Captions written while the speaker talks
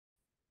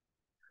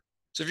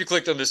So if you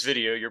clicked on this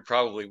video, you're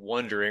probably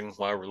wondering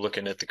why we're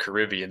looking at the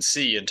Caribbean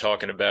Sea and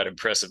talking about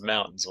impressive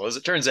mountains. Well, as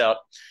it turns out,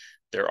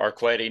 there are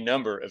quite a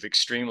number of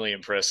extremely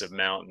impressive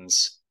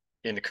mountains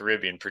in the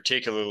Caribbean,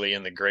 particularly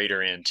in the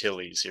Greater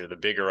Antilles, here, the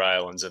bigger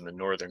islands in the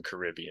Northern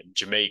Caribbean,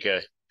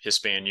 Jamaica,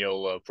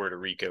 Hispaniola, Puerto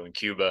Rico, and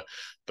Cuba.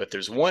 But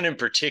there's one in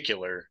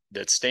particular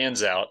that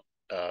stands out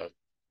uh,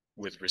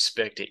 with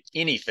respect to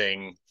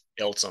anything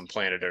else on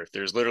planet Earth.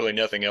 There's literally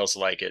nothing else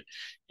like it,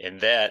 and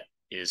that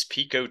is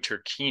Pico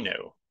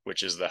Turquino,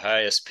 which is the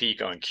highest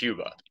peak on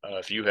Cuba.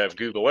 If you have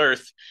Google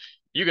Earth,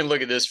 you can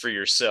look at this for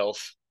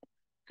yourself.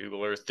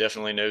 Google Earth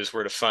definitely knows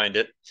where to find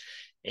it.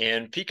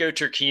 And Pico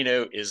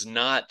Turquino is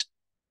not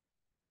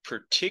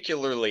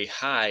particularly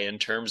high in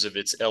terms of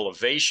its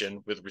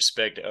elevation with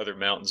respect to other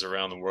mountains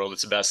around the world.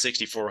 It's about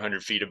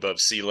 6,400 feet above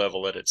sea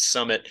level at its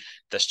summit.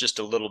 That's just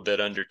a little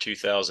bit under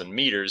 2,000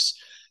 meters.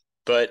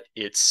 But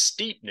its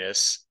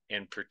steepness,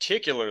 and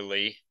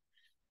particularly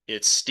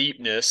its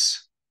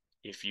steepness,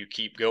 if you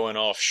keep going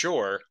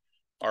offshore,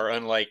 are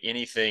unlike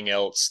anything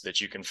else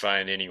that you can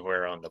find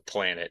anywhere on the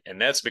planet.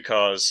 And that's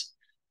because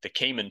the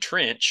Cayman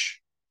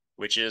Trench,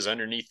 which is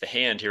underneath the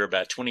hand here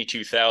about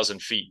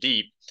 22,000 feet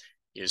deep,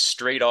 is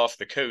straight off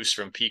the coast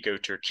from Pico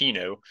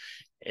Turquino,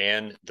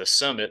 and the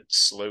summit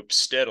slopes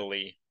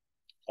steadily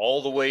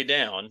all the way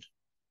down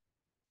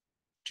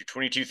to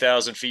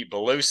 22,000 feet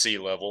below sea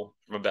level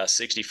from about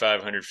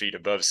 6,500 feet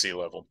above sea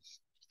level.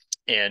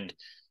 And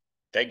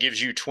that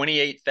gives you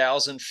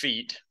 28,000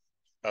 feet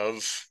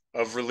of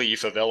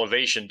relief, of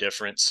elevation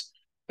difference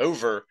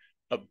over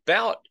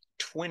about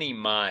 20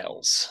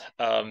 miles.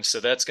 So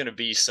that's going to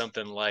be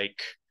something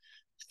like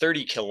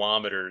 30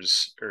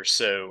 kilometers or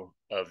so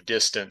of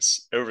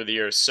distance over the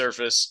Earth's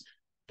surface.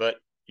 But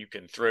you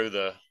can throw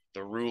the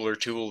ruler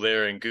tool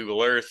there in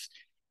Google Earth,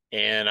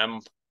 and I'm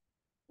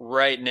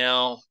right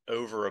now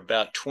over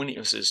about 20,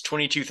 this is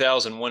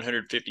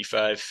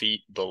 22,155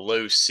 feet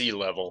below sea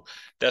level.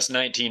 That's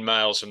 19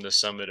 miles from the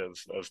summit of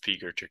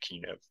Pico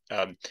Turquino.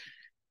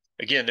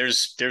 Again,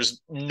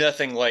 there's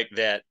nothing like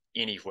that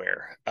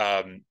anywhere.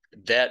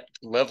 That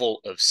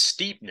level of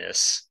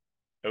steepness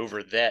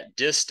over that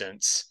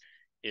distance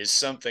is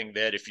something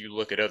that if you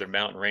look at other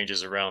mountain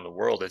ranges around the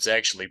world, it's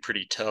actually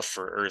pretty tough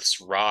for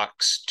Earth's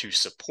rocks to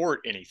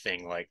support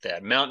anything like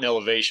that. Mountain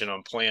elevation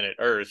on planet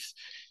Earth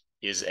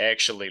is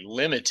actually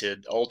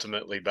limited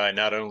ultimately by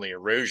not only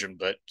erosion,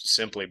 but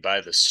simply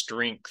by the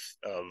strength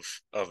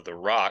of the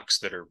rocks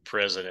that are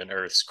present in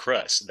Earth's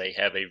crust. They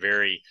have a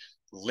very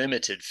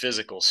limited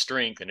physical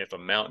strength. And if a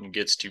mountain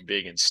gets too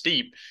big and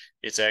steep,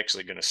 it's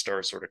actually going to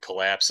start sort of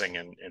collapsing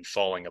and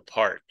falling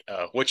apart.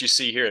 What you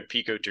see here at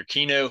Pico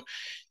Turquino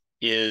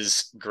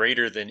is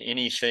greater than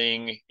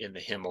anything in the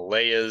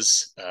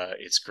Himalayas.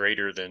 It's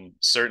greater than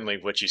certainly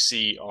what you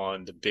see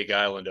on the Big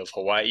Island of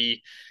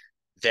Hawaii.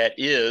 That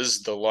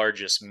is the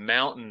largest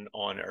mountain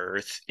on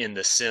Earth in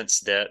the sense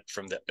that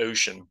from the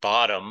ocean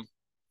bottom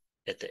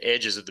at the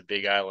edges of the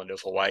Big Island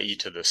of Hawaii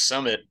to the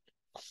summit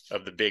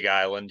of the Big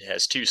Island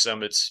has two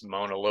summits,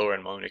 Mauna Loa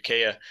and Mauna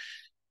Kea.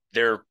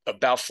 They're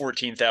about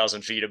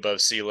 14,000 feet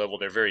above sea level.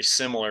 They're very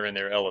similar in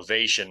their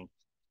elevation.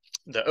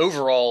 The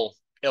overall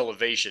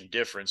elevation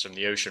difference from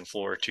the ocean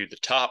floor to the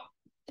top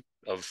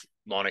of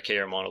Mauna Kea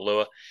or Mauna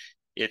Loa,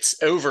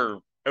 it's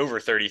over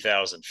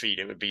 30,000 feet.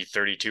 It would be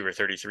 32 or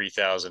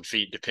 33,000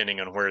 feet, depending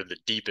on where the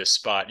deepest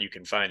spot you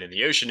can find in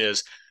the ocean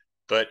is.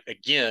 But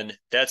again,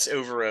 that's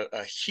over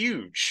a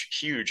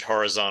huge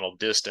horizontal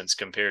distance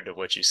compared to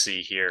what you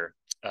see here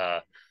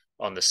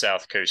on the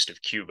south coast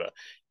of Cuba.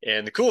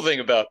 And the cool thing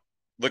about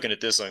looking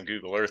at this on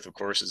Google Earth, of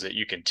course, is that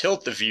you can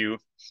tilt the view.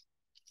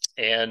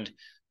 And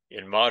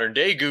in modern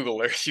day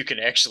Google Earth, you can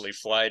actually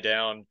fly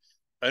down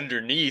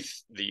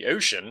underneath the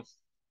ocean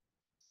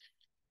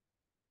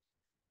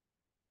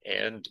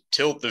and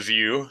tilt the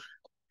view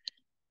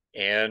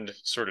and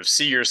sort of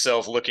see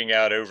yourself looking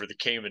out over the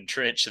Cayman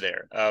Trench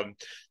there.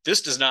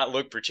 This does not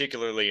look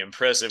particularly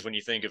impressive when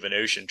you think of an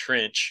ocean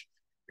trench.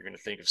 You're going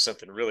to think of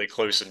something really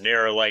close and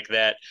narrow like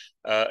that.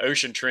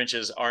 Ocean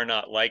trenches are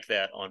not like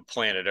that on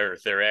planet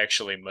Earth. They're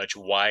actually much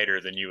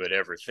wider than you would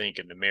ever think,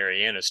 and the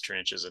Marianas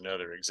Trench is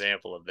another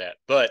example of that.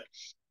 But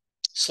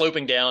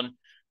sloping down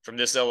from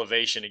this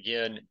elevation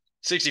again,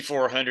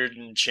 6,400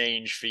 and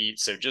change feet,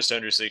 so just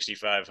under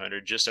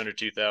 6,500, just under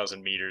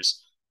 2,000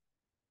 meters,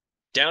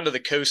 down to the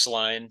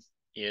coastline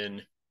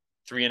in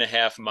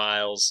 3.5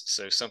 miles,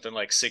 so something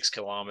like 6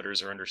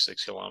 kilometers or under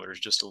 6 kilometers,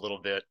 just a little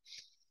bit,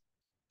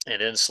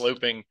 and then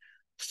sloping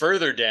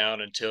further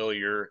down until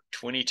you're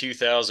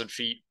 22,000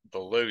 feet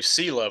below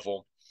sea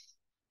level.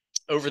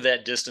 Over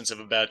that distance of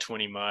about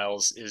 20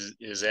 miles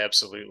is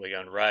absolutely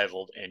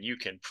unrivaled, and you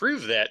can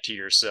prove that to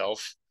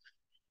yourself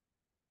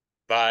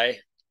by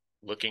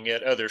looking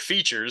at other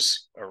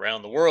features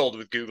around the world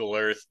with Google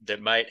Earth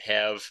that might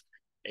have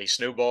a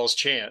snowball's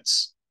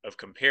chance of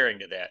comparing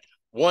to that.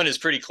 One is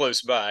pretty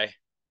close by.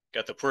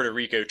 Got the Puerto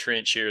Rico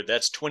Trench here.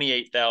 That's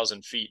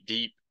 28,000 feet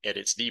deep at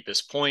its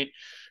deepest point,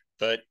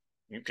 but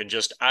you can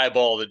just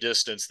eyeball the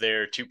distance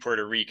there to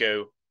Puerto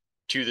Rico,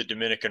 to the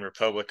Dominican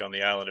Republic on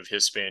the island of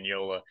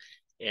Hispaniola,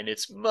 And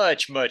it's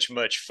much, much,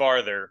 much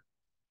farther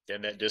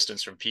than that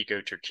distance from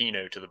Pico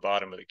Turquino to the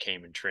bottom of the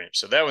Cayman Trench.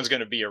 So that one's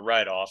going to be a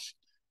write-off.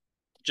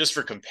 Just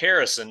for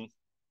comparison,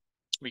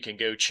 we can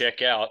go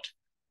check out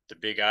the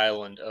Big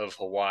Island of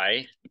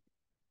Hawaii.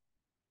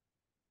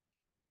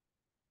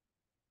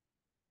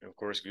 And of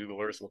course,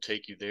 Google Earth will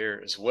take you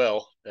there as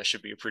well. That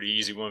should be a pretty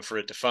easy one for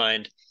it to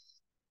find.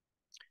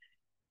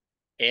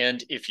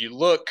 And if you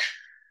look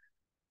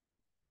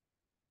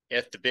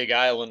at the Big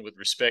Island with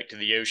respect to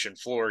the ocean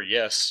floor,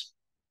 yes,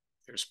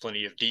 there's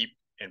plenty of deep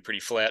and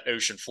pretty flat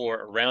ocean floor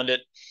around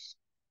it.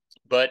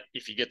 But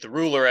if you get the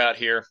ruler out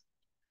here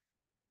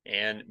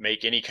and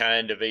make any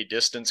kind of a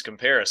distance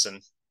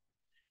comparison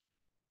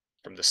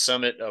from the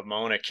summit of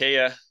Mauna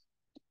Kea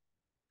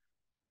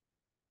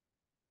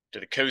to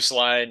the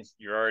coastline,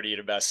 you're already at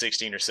about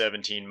 16 or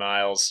 17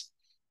 miles.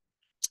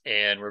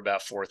 And we're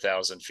about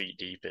 4,000 feet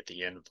deep at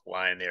the end of the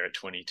line there at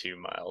 22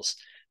 miles.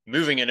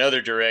 Moving in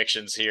other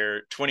directions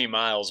here, 20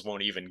 miles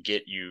won't even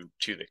get you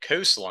to the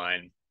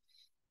coastline.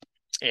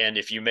 And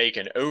if you make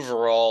an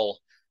overall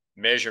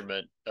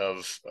measurement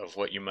of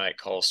what you might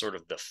call sort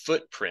of the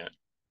footprint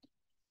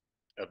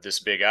of this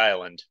big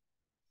island,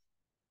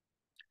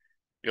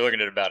 you're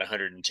looking at about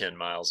 110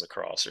 miles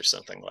across or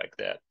something like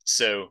that.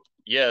 So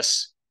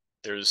yes,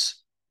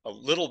 there's a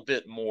little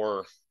bit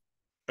more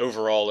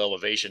overall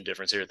elevation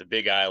difference here at the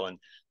Big Island,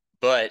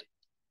 but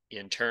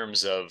in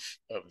terms of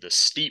the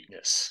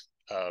steepness,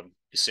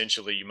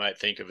 essentially you might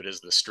think of it as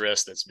the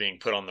stress that's being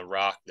put on the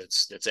rock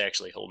that's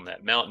actually holding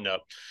that mountain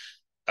up.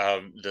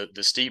 The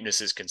steepness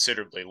is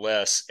considerably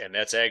less, and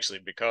that's actually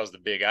because the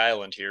Big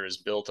Island here is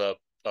built up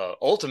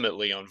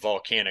ultimately on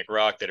volcanic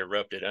rock that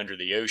erupted under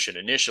the ocean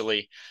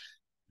initially.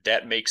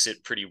 That makes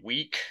it pretty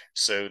weak.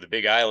 So the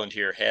Big Island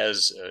here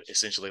has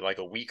essentially like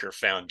a weaker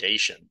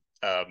foundation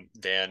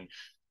than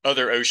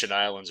other ocean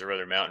islands or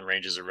other mountain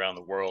ranges around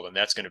the world. And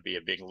that's going to be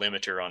a big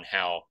limiter on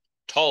how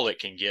tall it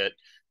can get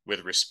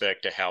with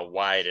respect to how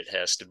wide it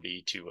has to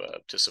be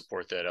to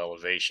support that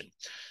elevation.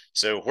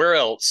 So where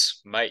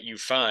else might you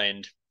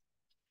find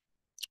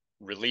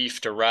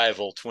relief to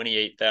rival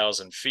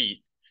 28,000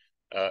 feet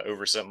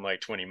over something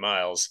like 20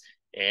 miles?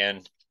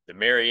 And the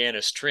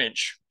Marianas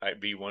Trench might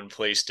be one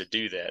place to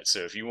do that. So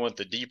if you want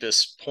the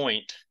deepest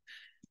point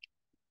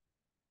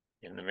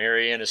in the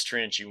Marianas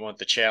Trench, you want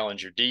the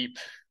Challenger Deep.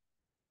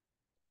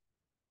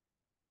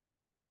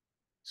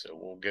 So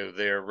we'll go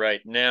there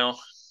right now.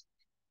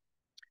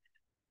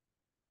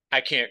 I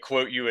can't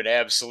quote you at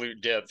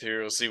absolute depth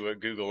here. We'll see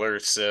what Google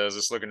Earth says.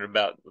 It's looking at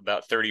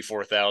about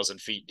 34,000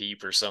 feet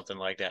deep or something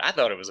like that. I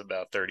thought it was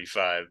about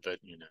 35, but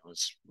you know,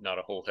 it's not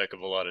a whole heck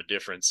of a lot of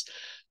difference.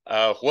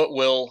 What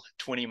will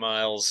 20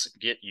 miles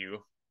get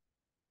you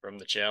from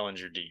the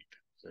Challenger Deep?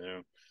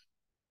 So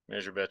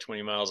measure about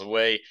 20 miles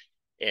away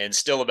and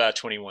still about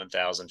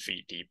 21,000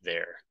 feet deep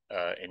there.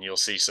 And you'll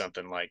see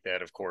something like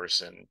that, of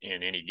course,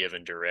 in any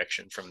given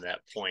direction from that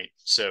point.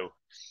 So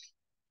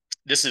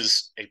this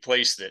is a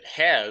place that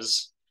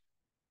has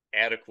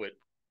adequate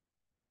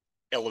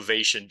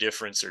elevation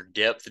difference or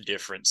depth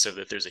difference so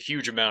that there's a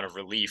huge amount of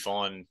relief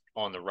on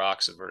the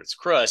rocks of Earth's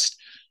crust,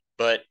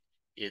 but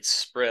it's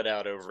spread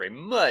out over a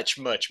much,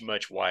 much,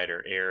 much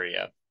wider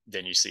area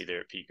than you see there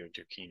at Pico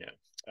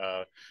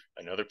Turquino.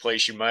 Another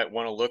place you might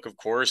want to look, of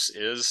course,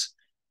 is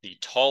the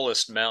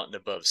tallest mountain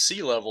above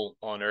sea level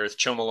on Earth,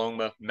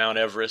 Qomolongma, Mount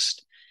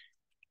Everest.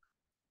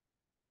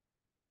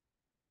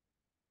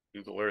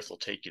 Google Earth will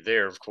take you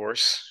there, of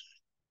course.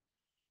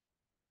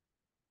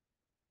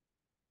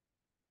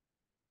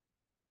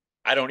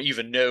 I don't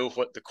even know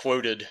what the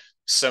quoted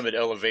summit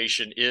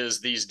elevation is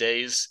these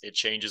days. It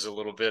changes a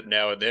little bit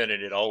now and then,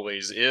 and it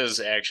always is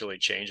actually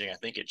changing. I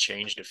think it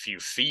changed a few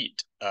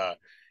feet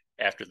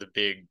after the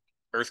big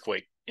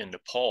earthquake in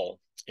Nepal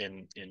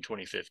in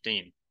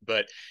 2015.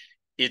 But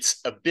it's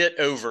a bit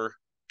over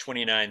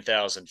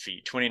 29,000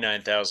 feet.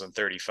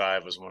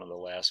 29,035 was one of the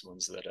last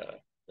ones that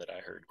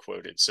I heard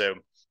quoted. So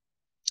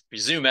if you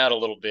zoom out a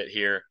little bit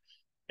here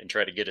and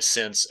try to get a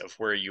sense of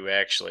where you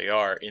actually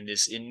are in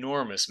this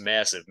enormous,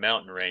 massive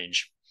mountain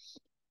range,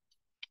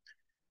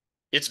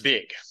 it's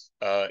big.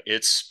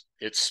 It's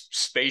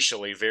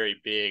spatially very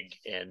big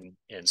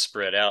and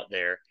spread out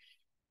there.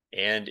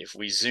 And if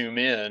we zoom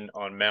in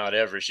on Mount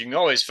Everest, you can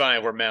always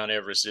find where Mount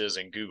Everest is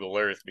in Google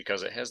Earth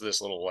because it has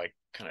this little like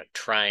kind of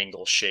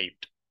triangle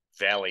shaped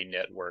valley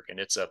network, and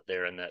it's up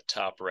there in that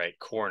top right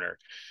corner.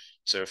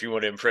 So if you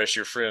want to impress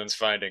your friends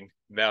finding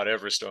Mount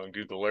Everest on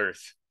Google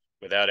Earth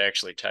without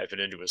actually typing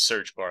into a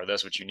search bar,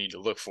 that's what you need to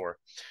look for.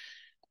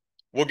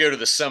 We'll go to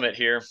the summit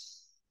here.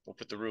 We'll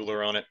put the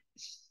ruler on it.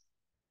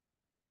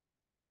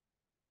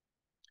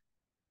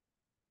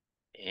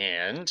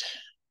 And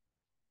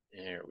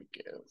there we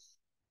go.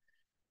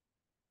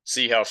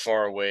 See how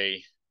far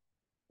away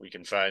we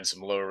can find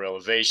some lower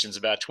elevations,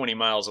 about 20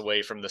 miles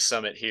away from the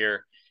summit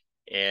here,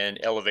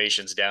 and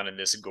elevations down in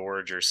this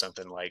gorge or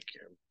something like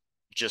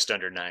just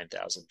under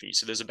 9,000 feet.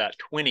 So there's about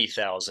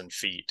 20,000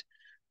 feet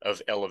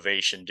of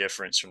elevation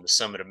difference from the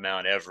summit of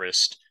Mount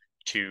Everest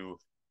to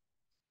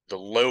the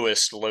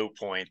lowest low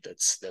point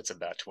that's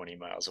about 20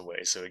 miles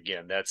away. So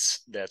again,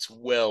 that's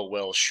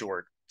well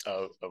short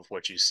of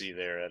what you see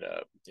there at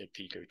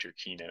Pico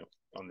Turquino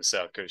on the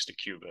south coast of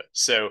Cuba.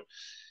 So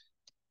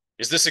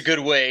is this a good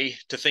way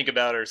to think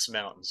about Earth's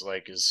mountains?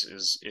 Like,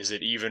 is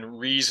it even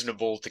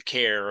reasonable to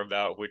care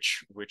about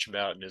which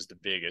mountain is the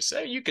biggest?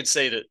 So you could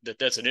say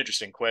that's an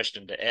interesting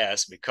question to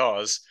ask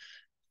because,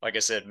 like I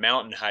said,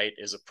 mountain height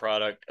is a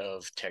product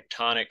of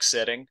tectonic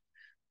setting.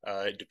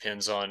 It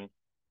depends on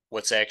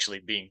what's actually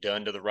being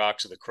done to the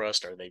rocks of the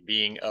crust. Are they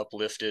being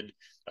uplifted?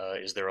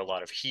 Is there a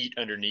lot of heat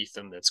underneath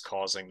them that's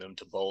causing them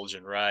to bulge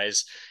and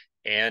rise?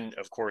 And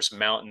of course,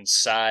 mountain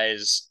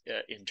size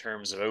in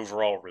terms of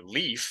overall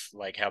relief,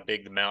 like how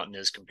big the mountain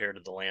is compared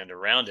to the land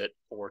around it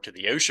or to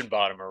the ocean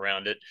bottom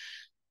around it,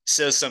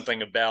 says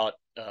something about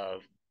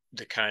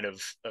the kind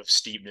of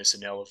steepness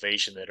and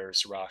elevation that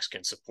Earth's rocks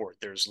can support.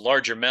 There's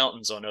larger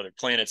mountains on other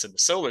planets in the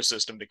solar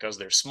system because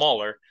they're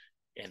smaller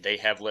and they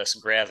have less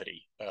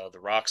gravity. The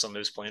rocks on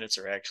those planets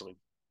are actually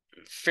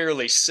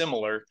fairly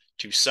similar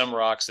to some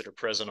rocks that are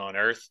present on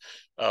Earth.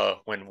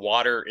 When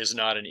water is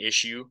not an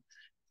issue,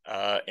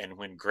 and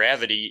when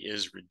gravity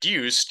is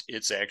reduced,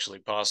 it's actually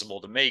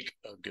possible to make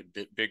a good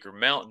bit bigger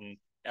mountain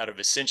out of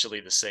essentially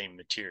the same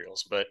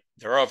materials. But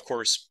there are, of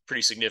course,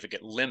 pretty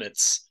significant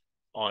limits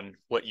on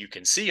what you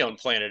can see on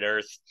planet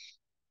Earth.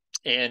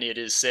 And it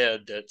is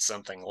said that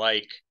something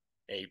like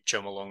a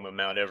Qomolongma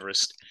Mount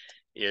Everest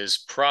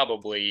is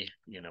probably,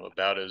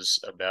 about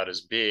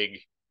as big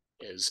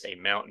as a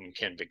mountain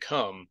can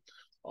become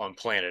on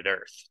planet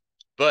Earth.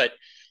 But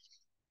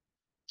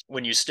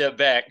when you step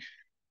back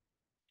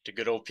to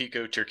good old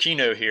Pico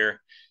Turquino here,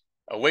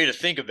 a way to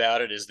think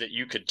about it is that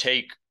you could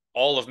take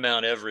all of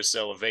Mount Everest's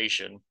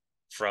elevation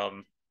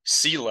from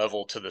sea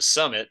level to the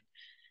summit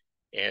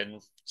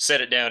and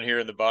set it down here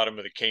in the bottom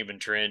of the Cayman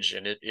Trench,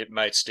 and it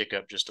might stick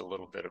up just a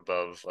little bit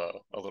above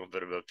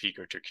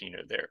Pico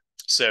Turquino there.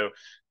 So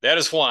that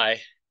is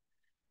why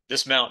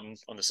this mountain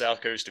on the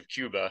south coast of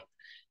Cuba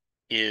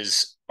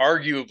is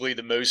arguably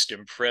the most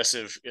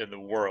impressive in the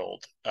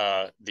world.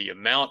 The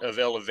amount of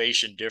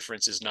elevation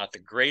difference is not the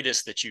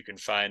greatest that you can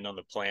find on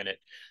the planet,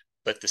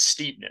 but the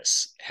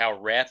steepness, how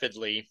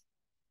rapidly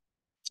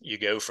you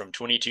go from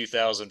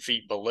 22,000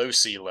 feet below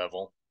sea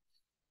level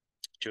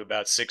to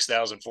about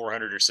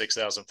 6,400 or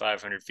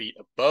 6,500 feet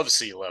above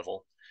sea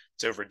level.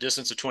 It's over a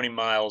distance of 20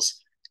 miles,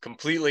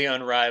 completely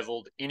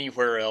unrivaled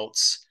anywhere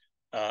else.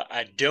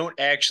 I don't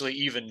actually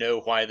even know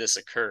why this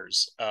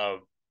occurs.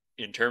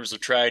 In terms of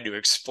trying to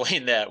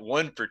explain that,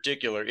 one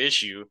particular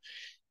issue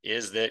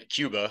is that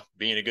Cuba,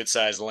 being a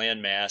good-sized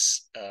landmass,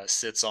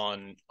 sits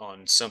on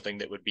something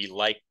that would be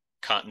like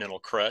continental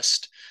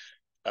crust.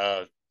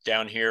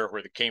 Down here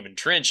where the Cayman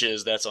Trench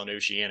is, that's on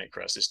oceanic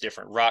crust. It's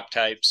different rock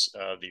types.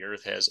 The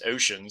Earth has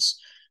oceans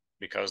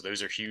because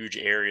those are huge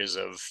areas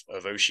of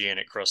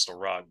oceanic crustal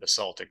rock,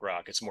 basaltic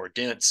rock. It's more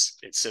dense.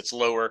 It sits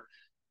lower.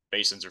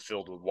 Basins are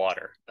filled with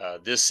water.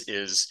 This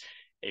is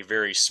a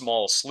very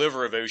small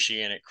sliver of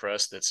oceanic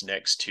crust that's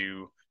next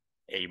to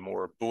a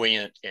more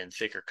buoyant and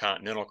thicker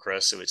continental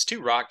crust. So it's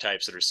two rock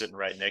types that are sitting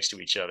right next to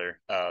each other.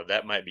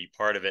 That might be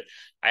part of it.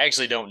 I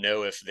actually don't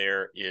know if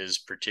there is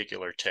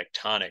particular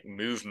tectonic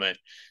movement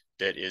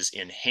that is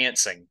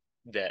enhancing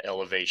that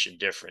elevation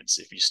difference.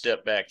 If you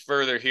step back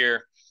further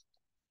here,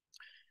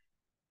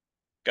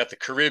 got the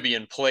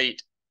Caribbean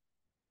plate.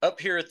 Up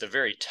here at the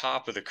very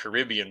top of the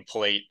Caribbean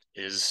plate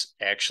is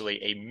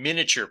actually a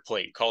miniature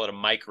plate. Call it a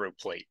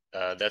microplate.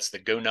 That's the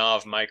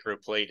Gonave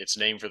microplate. It's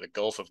named for the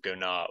Gulf of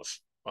Gonave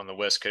on the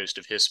west coast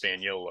of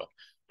Hispaniola.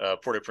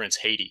 Port-au-Prince,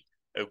 Haiti,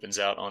 opens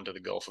out onto the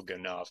Gulf of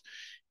Gonave.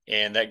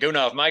 And that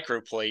Gonave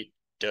microplate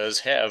does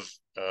have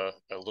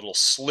a little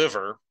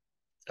sliver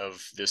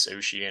of this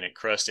oceanic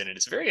crust in it.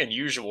 It's very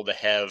unusual to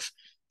have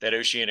that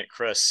oceanic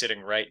crust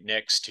sitting right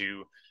next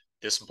to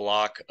this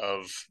block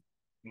of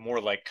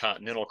more like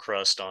continental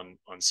crust on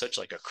such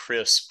like a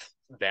crisp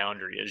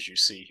boundary as you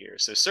see here.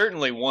 So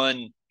certainly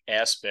one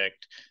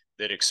aspect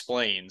that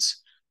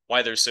explains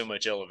why there's so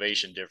much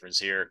elevation difference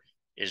here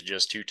is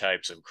just two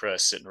types of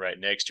crust sitting right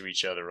next to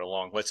each other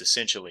along what's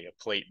essentially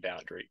a plate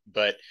boundary.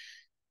 But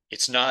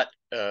it's not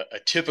a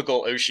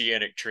typical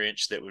oceanic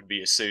trench that would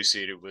be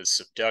associated with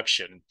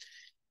subduction.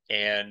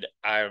 And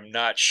I'm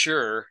not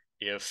sure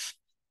if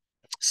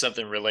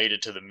something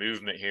related to the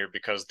movement here,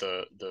 because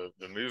the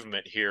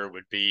movement here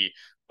would be,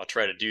 I'll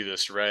try to do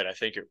this right, I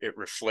think it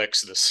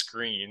reflects the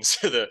screen.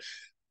 So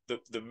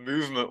the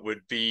movement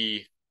would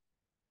be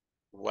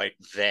like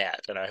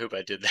that, and I hope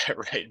I did that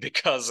right,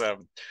 because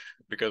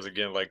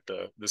again, like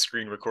the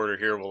screen recorder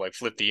here will like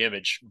flip the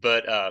image.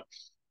 But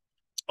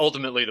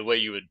ultimately the way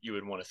you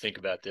would want to think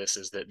about this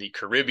is that the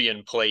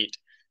Caribbean plate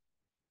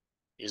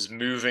is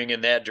moving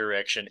in that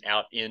direction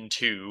out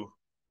into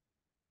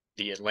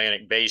the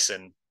Atlantic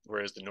basin,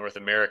 whereas the North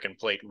American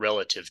plate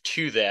relative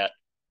to that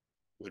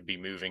would be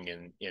moving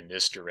in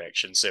this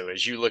direction. So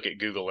as you look at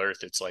Google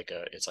Earth, it's like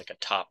a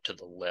top to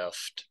the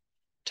left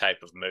type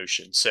of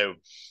motion. So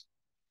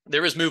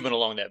there is movement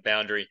along that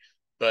boundary,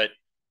 but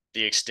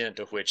the extent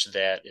to which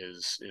that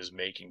is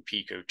making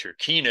Pico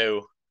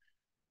Turquino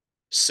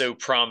so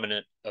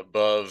prominent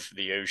above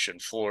the ocean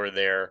floor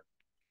there.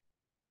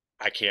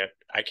 I can't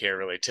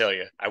really tell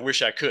you. I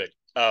wish I could.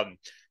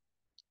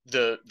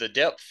 The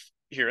depth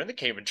here in the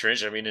Cayman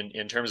Trench, I mean,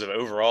 in terms of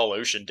overall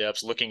ocean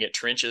depths, looking at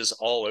trenches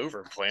all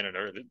over planet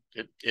Earth,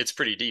 it's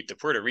pretty deep. The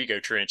Puerto Rico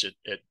Trench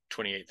at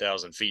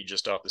 28,000 feet,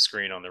 just off the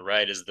screen on the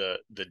right, is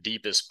the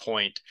deepest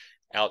point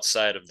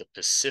outside of the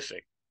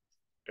Pacific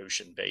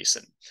Ocean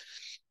basin.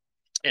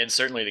 And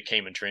certainly the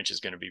Cayman Trench is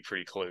going to be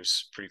pretty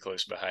close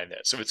behind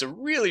that. So it's a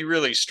really,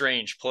 really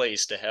strange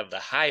place to have the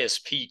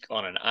highest peak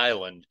on an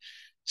island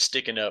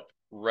sticking up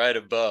right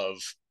above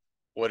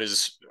what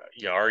is,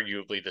 you know,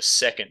 arguably the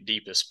second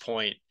deepest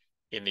point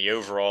in the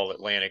overall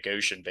Atlantic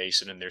Ocean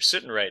basin, and they're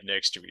sitting right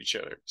next to each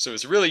other. So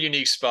it's a really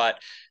unique spot.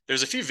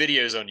 There's a few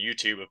videos on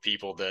YouTube of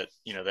people that,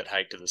 you know, that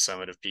hike to the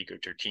summit of Pico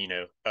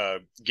Turquino.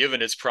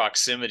 Given its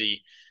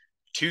proximity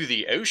to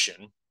the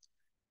ocean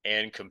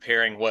and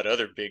comparing what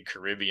other big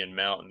Caribbean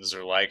mountains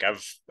are like,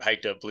 I've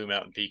hiked up Blue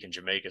Mountain Peak in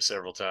Jamaica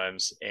several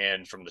times,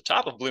 and from the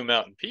top of Blue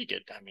Mountain Peak,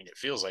 it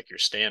feels like you're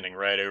standing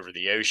right over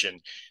the ocean.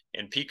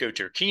 And Pico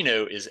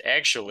Turquino is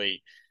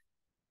actually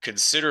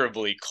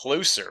considerably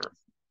closer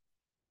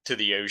to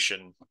the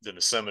ocean than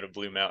the summit of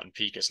Blue Mountain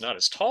Peak. It's not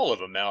as tall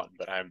of a mountain,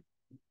 but I'm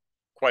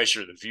quite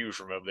sure the view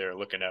from up there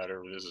looking out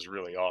over this is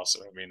really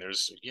awesome. I mean,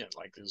 there's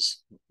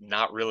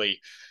not really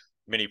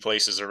many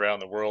places around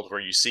the world where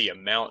you see a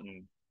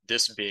mountain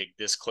this big,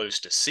 this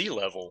close to sea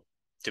level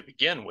to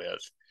begin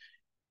with.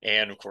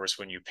 And of course,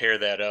 when you pair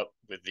that up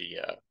with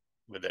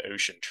the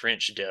ocean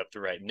trench depth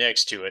right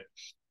next to it,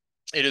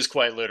 it is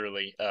quite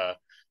literally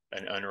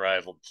an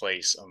unrivaled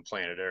place on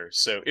planet Earth.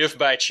 So if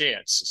by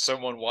chance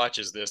someone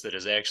watches this that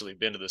has actually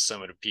been to the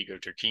summit of Pico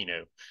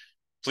Turquino,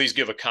 please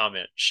give a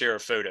comment, share a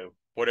photo,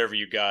 whatever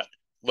you got.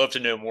 Love to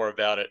know more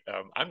about it.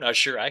 I'm not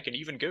sure I can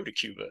even go to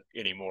Cuba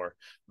anymore,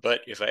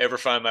 but if I ever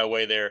find my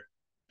way there,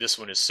 this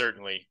one is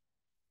certainly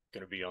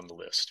going to be on the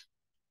list.